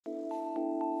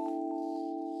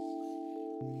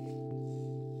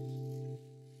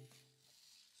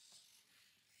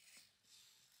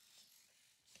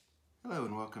Hello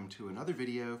and welcome to another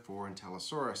video for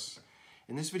Intellisaurus.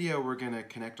 In this video we're going to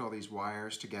connect all these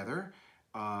wires together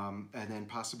and then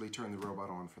possibly turn the robot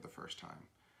on for the first time.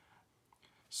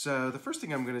 So the first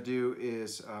thing I'm going to do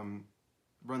is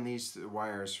run these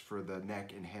wires for the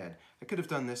neck and head. I could have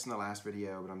done this in the last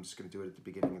video, but I'm just going to do it at the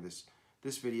beginning of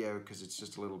this video because it's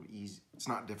just a little easy. It's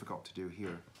not difficult to do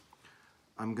here.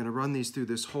 I'm going to run these through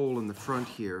this hole in the front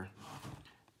here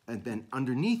and then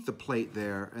underneath the plate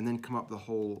there, and then come up the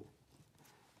hole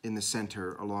in the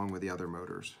center along with the other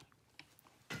motors.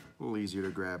 A little easier to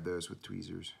grab those with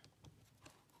tweezers.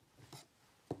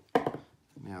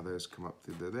 Now those come up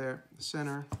through the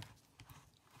center.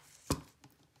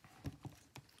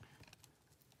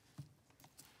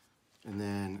 And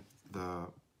then the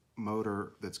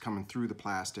motor that's coming through the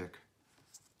plastic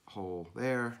hole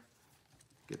there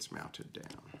gets mounted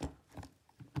down.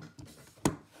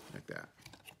 Like that.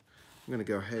 I'm going to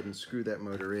go ahead and screw that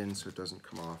motor in so it doesn't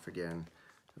come off again.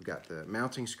 I've got the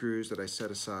mounting screws that I set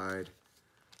aside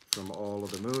from all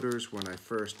of the motors. When I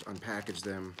first unpackaged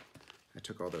them, I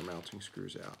took all their mounting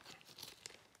screws out.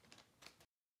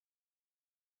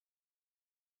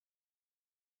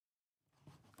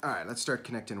 All right, let's start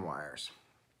connecting wires.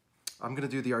 I'm going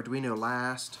to do the Arduino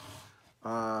last,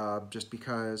 just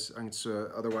because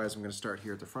otherwise I'm going to start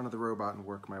here at the front of the robot and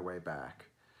work my way back.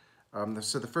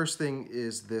 So the first thing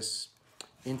is this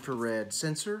infrared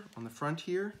sensor on the front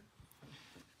here.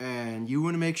 And you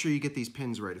want to make sure you get these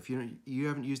pins right. If you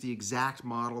haven't used the exact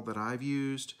model that I've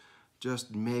used,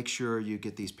 just make sure you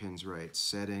get these pins right.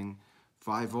 Setting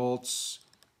 5 volts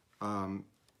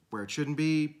where it shouldn't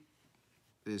be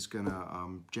is gonna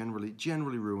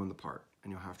generally ruin the part,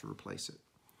 and you'll have to replace it.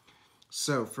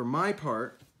 So for my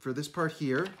part, for this part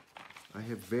here, I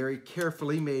have very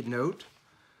carefully made note.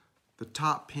 The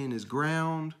top pin is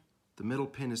ground, the middle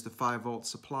pin is the 5-volt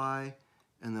supply,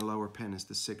 and the lower pin is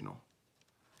the signal.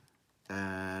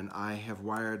 And I have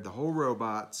wired the whole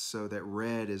robot so that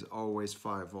red is always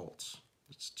 5 volts.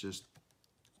 It's just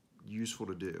useful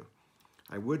to do.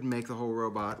 I would make the whole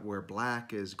robot where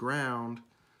black is ground,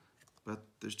 but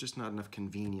there's just not enough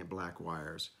convenient black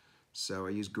wires. So I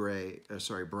use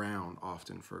brown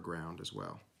often for ground as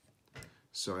well.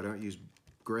 So I don't use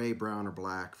gray, brown, or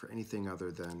black for anything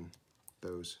other than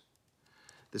those.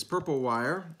 This purple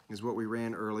wire is what we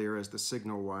ran earlier as the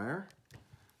signal wire.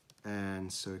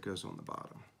 And so it goes on the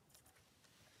bottom.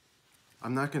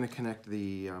 I'm not going to connect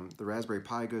the Raspberry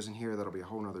Pi goes in here. That'll be a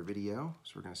whole nother video,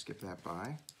 so we're going to skip that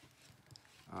by.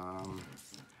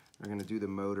 We're going to do the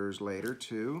motors later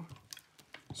too.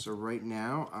 So right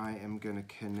now I am going to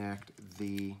connect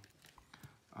the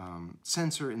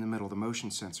sensor in the middle, the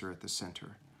motion sensor at the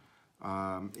center.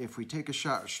 If we take a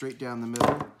shot straight down the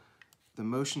middle, the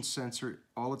motion sensor,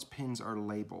 all its pins are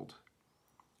labeled,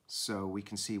 so we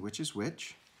can see which is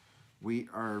which. We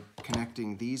are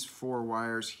connecting these 4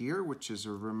 wires here, which is,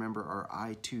 remember, our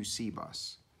I2C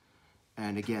bus.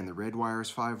 And again, the red wire is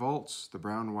 5 volts, the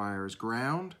brown wire is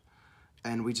ground,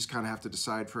 and we just kind of have to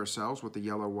decide for ourselves what the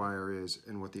yellow wire is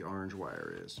and what the orange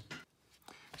wire is.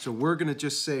 So we're going to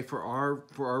just say for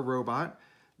our robot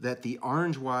that the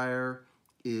orange wire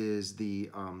is the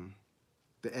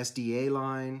SDA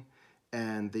line,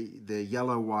 and the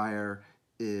yellow wire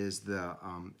is the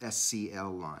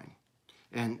SCL line.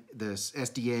 And the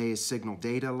SDA is signal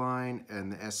data line,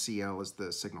 and the SCL is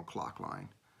the signal clock line.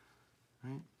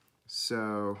 Right?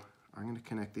 So I'm going to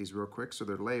connect these real quick so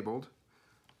they're labeled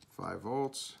 5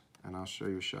 volts, and I'll show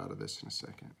you a shot of this in a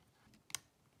second.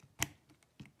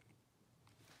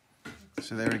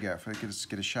 So there we go. If I could just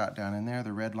get a shot down in there,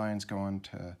 the red line's going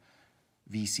to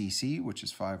VCC, which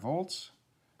is 5 volts.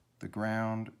 The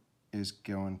ground is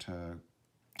going to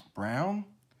brown.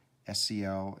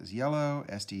 SCL is yellow.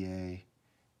 SDA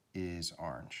is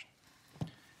orange.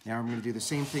 Now I'm going to do the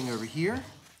same thing over here.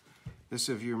 This,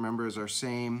 if you remember, is our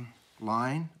same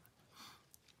line,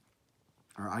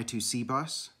 our I2C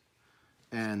bus,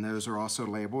 and those are also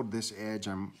labeled. This edge,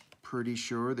 I'm pretty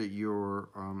sure that your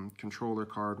controller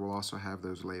card will also have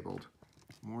those labeled.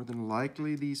 More than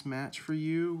likely these match for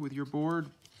you with your board,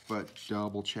 but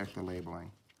double check the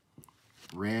labeling.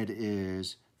 Red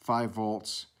is 5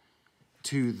 volts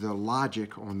to the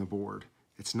logic on the board.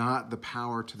 It's not the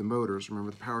power to the motors.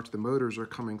 Remember, the power to the motors are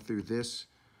coming through this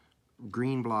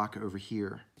green block over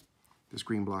here. This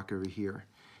green block over here.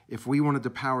 If we wanted to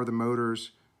power the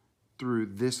motors through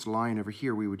this line over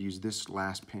here, we would use this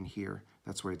last pin here.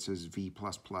 That's why it says V++.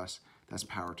 That's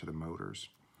power to the motors.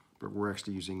 But we're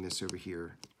actually using this over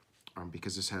here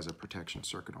because this has a protection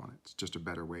circuit on it. It's just a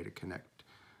better way to connect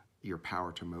your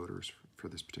power to motors for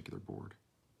this particular board,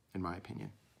 in my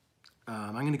opinion.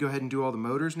 I'm going to go ahead and do all the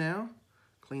motors now,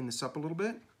 clean this up a little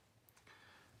bit.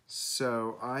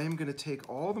 So I am going to take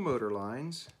all the motor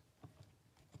lines.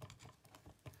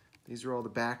 These are all the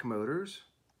back motors,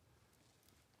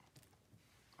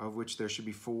 of which there should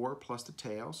be 4 plus the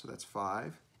tail, so that's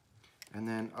 5. And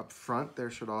then up front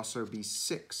there should also be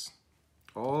 6.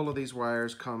 All of these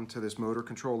wires come to this motor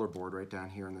controller board right down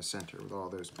here in the center with all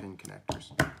those pin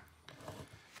connectors.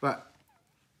 But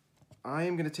I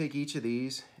am going to take each of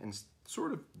these and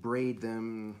sort of braid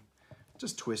them,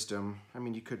 just twist them. I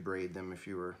mean, you could braid them if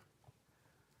you were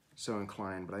so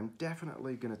inclined, but I'm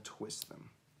definitely going to twist them.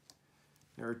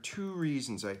 There are 2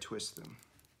 reasons I twist them.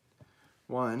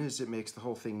 One is it makes the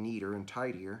whole thing neater and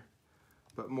tidier,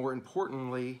 but more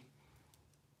importantly,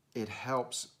 it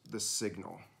helps the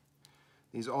signal.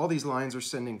 All these lines are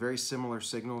sending very similar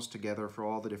signals together for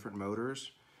all the different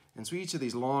motors. And so each of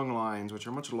these long lines, which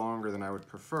are much longer than I would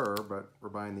prefer, but we're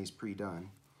buying these pre-done,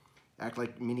 act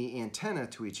like mini antenna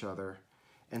to each other.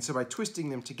 And so by twisting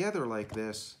them together like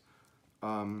this,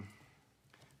 the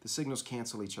signals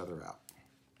cancel each other out.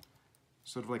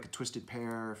 Sort of like a twisted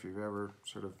pair, if you've ever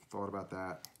sort of thought about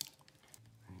that.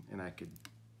 And I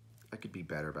could be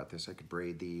better about this. I could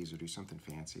braid these or do something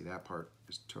fancy. That part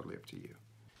is totally up to you.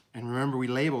 And remember, we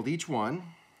labeled each one,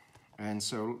 and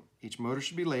so each motor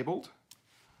should be labeled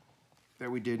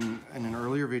that we did in an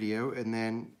earlier video, and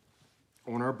then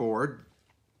on our board,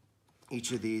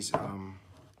 each of these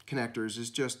connectors is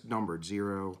just numbered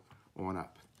 0 on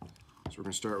up. So we're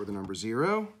going to start with the number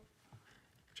 0,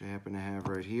 which I happen to have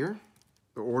right here.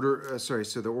 The order,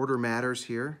 so the order matters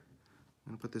here.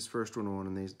 I'm going to put this first one on,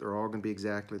 and they're all going to be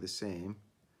exactly the same,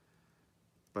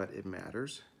 but it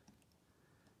matters.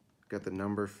 Got the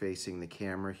number facing the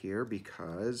camera here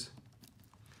because,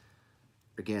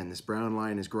 again, this brown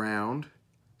line is ground,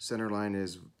 center line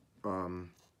is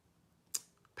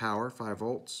power, 5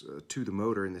 volts, to the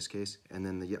motor in this case, and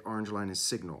then the orange line is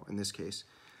signal in this case.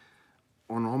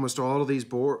 On almost all of these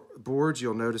boards,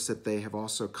 you'll notice that they have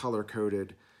also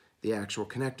color-coded the actual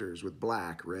connectors with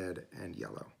black, red, and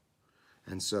yellow.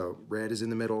 And so red is in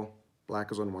the middle,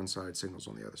 black is on one side, signal's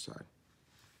on the other side.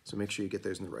 So make sure you get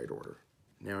those in the right order.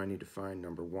 Now I need to find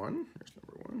number 1. There's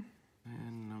number 1.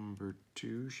 And number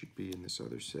 2 should be in this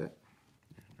other set.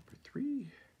 And number 3.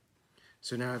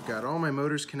 So now I've got all my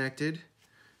motors connected.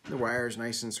 The wire is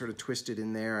nice and sort of twisted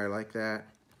in there. I like that.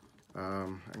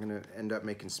 I'm going to end up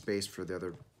making space for the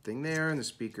other thing there, and the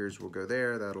speakers will go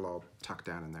there. That'll all tuck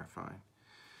down in there fine.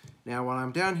 Now while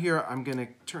I'm down here, I'm going to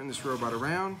turn this robot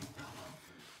around.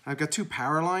 I've got 2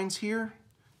 power lines here,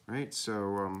 right?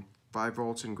 So 5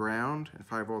 volts and ground, and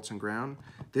 5 volts and ground.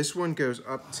 This one goes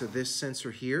up to this sensor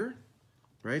here,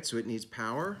 right? So it needs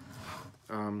power.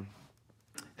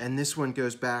 And this one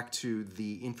goes back to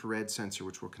the infrared sensor,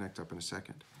 which we'll connect up in a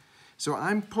second. So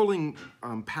I'm pulling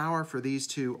power for these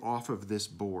 2 off of this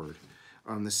board,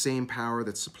 the same power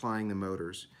that's supplying the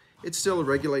motors. It's still a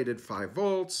regulated 5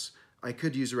 volts. I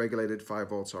could use a regulated 5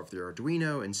 volts off the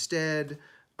Arduino instead.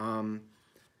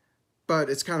 But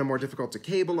it's kind of more difficult to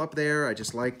cable up there. I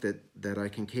just like that I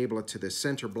can cable it to the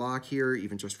center block here,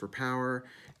 even just for power.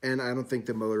 And I don't think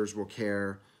the motors will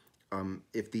care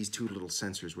if these 2 little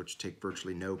sensors, which take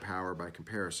virtually no power by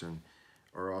comparison,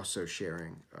 are also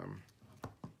sharing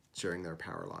their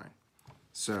power line.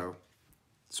 So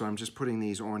I'm just putting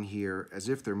these on here as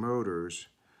if they're motors,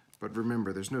 but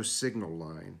remember, there's no signal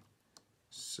line,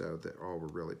 so that all we're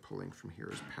really pulling from here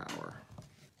is power.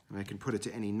 And I can put it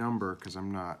to any number because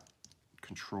I'm not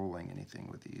controlling anything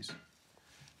with these,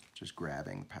 just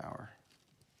grabbing power.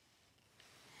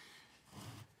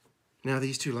 Now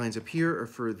these 2 lines up here are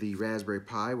for the Raspberry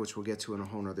Pi, which we'll get to in a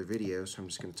whole nother video, so I'm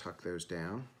just going to tuck those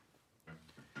down.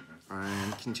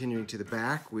 And continuing to the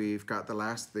back, we've got the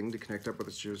last thing to connect up with,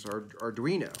 which is our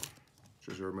Arduino,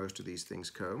 which is where most of these things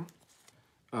go.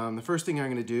 The first thing I'm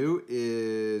going to do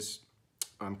is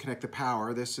connect the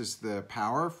power. This is the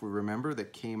power, if we remember,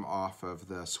 that came off of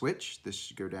the switch. This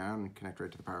should go down and connect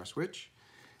right to the power switch.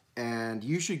 And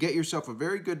you should get yourself a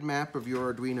very good map of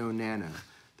your Arduino Nano.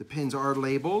 The pins are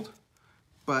labeled,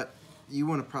 but you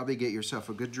want to probably get yourself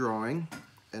a good drawing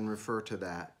and refer to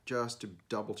that just to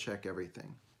double check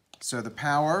everything. So the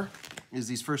power is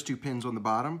these first 2 pins on the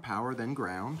bottom, power then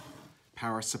ground,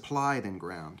 power supply then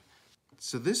ground.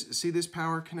 So see this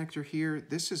power connector here?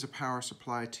 This is a power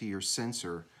supply to your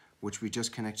sensor, which we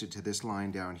just connected to this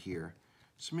line down here.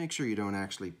 So make sure you don't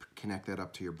actually connect that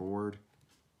up to your board,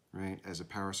 right, as a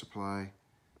power supply.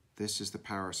 This is the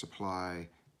power supply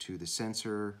to the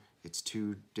sensor. It's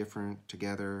 2 different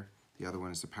together. The other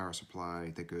one is the power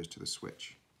supply that goes to the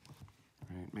switch.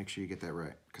 Right? Make sure you get that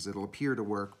right, because it'll appear to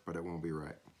work, but it won't be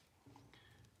right.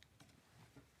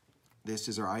 This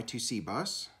is our I2C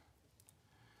bus.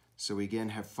 So we again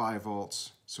have 5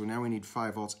 volts. So now we need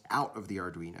 5 volts out of the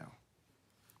Arduino.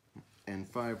 And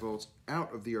 5 volts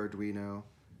out of the Arduino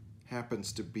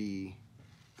happens to be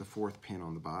the 4th pin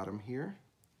on the bottom here.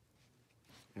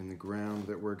 And the ground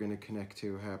that we're going to connect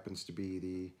to happens to be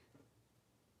the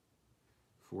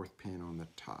 4th pin on the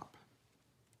top.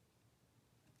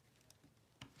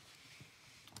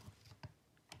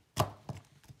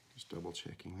 Just double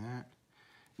checking that.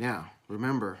 Now,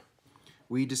 remember,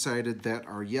 we decided that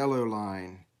our yellow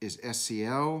line is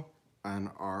SCL and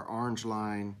our orange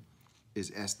line is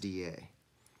SDA.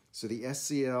 So the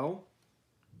SCL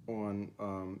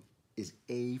on is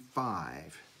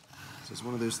A5. So it's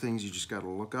one of those things you just got to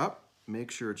look up,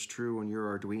 make sure it's true on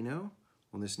your Arduino.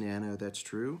 On this Nano, that's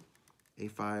true.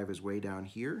 A5 is way down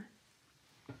here.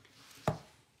 And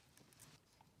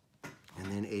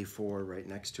then A4 right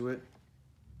next to it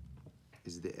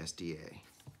is the SDA,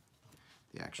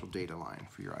 the actual data line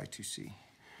for your I2C.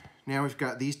 Now we've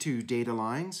got these 2 data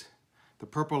lines. The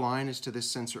purple line is to this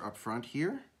sensor up front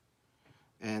here,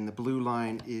 and the blue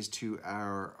line is to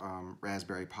our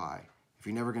Raspberry Pi. If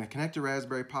you're never going to connect a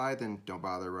Raspberry Pi, then don't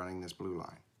bother running this blue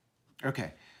line.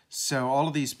 Okay, so all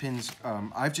of these pins,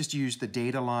 I've just used the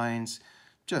data lines,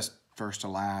 just first to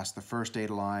last. The first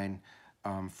data line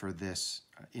for this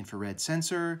infrared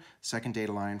sensor, second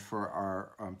data line for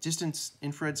our distance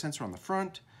infrared sensor on the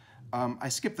front. I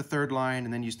skipped the 3rd line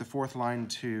and then used the 4th line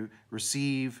to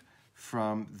receive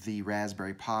from the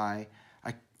Raspberry Pi.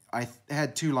 I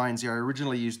had 2 lines here. I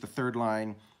originally used the 3rd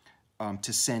line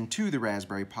to send to the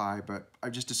Raspberry Pi, but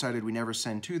I've just decided we never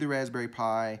send to the Raspberry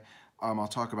Pi. I'll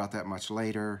talk about that much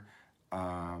later,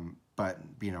 but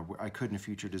you know, I could in a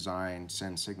future design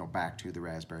send signal back to the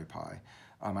Raspberry Pi.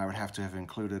 I would have to have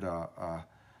included a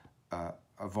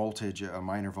voltage, a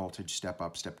minor voltage step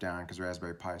up, step down, because the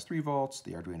Raspberry Pi is 3 volts,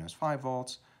 the Arduino is 5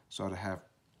 volts, so I'd have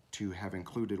to have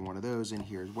included one of those in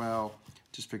here as well.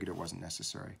 Just figured it wasn't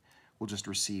necessary. We'll just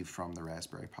receive from the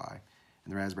Raspberry Pi.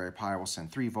 And the Raspberry Pi will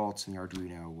send 3 volts, and the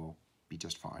Arduino will be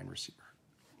just fine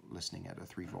listening at a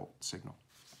 3 volt signal.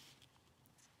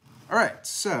 All right,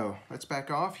 so let's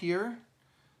back off here.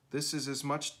 This is as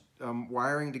much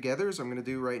wiring together as I'm going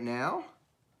to do right now.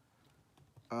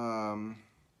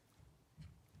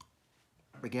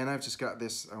 Again, I've just got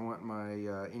this, I want my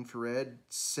infrared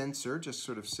sensor just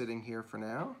sort of sitting here for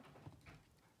now.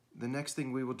 The next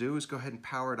thing we will do is go ahead and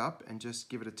power it up and just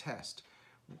give it a test.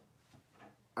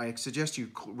 I suggest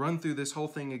you run through this whole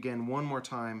thing again one more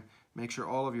time. Make sure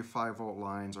all of your 5 volt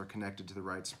lines are connected to the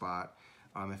right spot.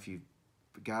 If you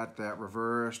got that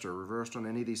reversed or reversed on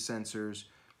any of these sensors,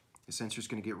 the sensor's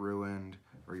going to get ruined,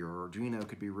 or your Arduino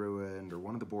could be ruined, or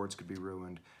one of the boards could be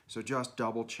ruined. So just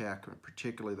double check,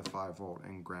 particularly the 5 volt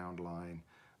and ground line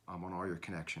on all your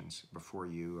connections before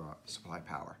you supply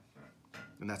power.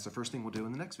 And that's the first thing we'll do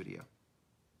in the next video.